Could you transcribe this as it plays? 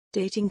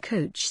Dating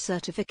Coach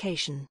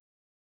Certification.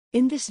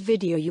 In this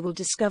video you will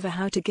discover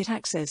how to get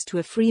access to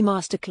a free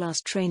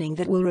masterclass training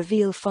that will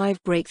reveal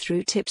 5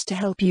 breakthrough tips to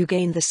help you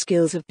gain the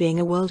skills of being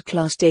a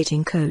world-class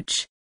dating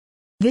coach.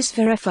 This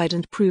verified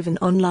and proven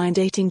online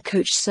dating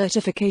coach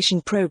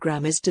certification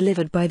program is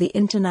delivered by the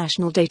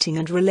International Dating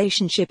and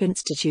Relationship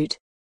Institute.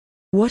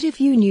 What if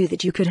you knew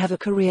that you could have a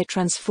career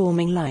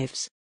transforming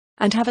lives,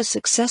 and have a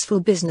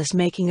successful business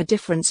making a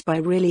difference by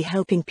really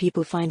helping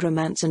people find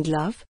romance and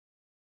love?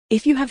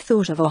 If you have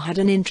thought of or had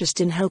an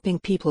interest in helping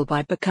people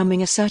by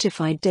becoming a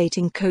certified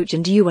dating coach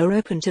and you are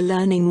open to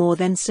learning more,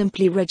 then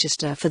simply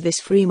register for this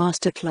free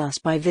masterclass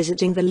by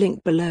visiting the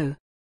link below.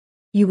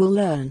 You will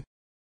learn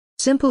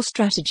simple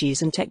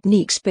strategies and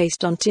techniques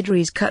based on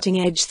TIDRI's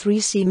cutting-edge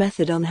 3C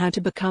method on how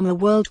to become a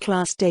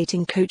world-class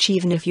dating coach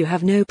even if you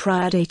have no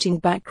prior dating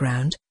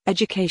background,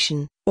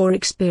 education, or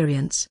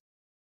experience.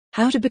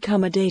 How to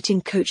become a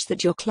dating coach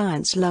that your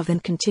clients love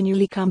and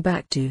continually come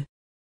back to.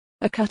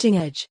 A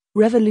cutting-edge,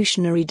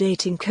 revolutionary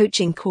dating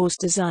coaching course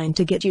designed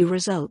to get you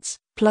results,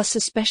 plus a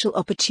special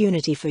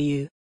opportunity for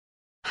you.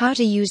 How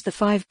to use the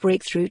 5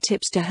 breakthrough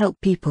tips to help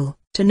people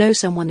to know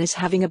someone is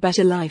having a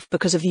better life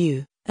because of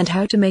you, and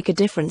how to make a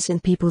difference in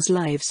people's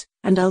lives,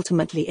 and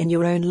ultimately in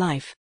your own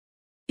life.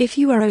 If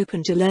you are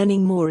open to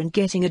learning more and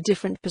getting a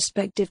different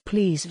perspective,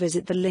 please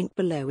visit the link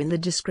below in the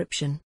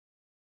description.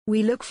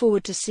 We look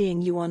forward to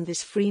seeing you on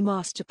this free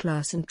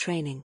masterclass and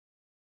training.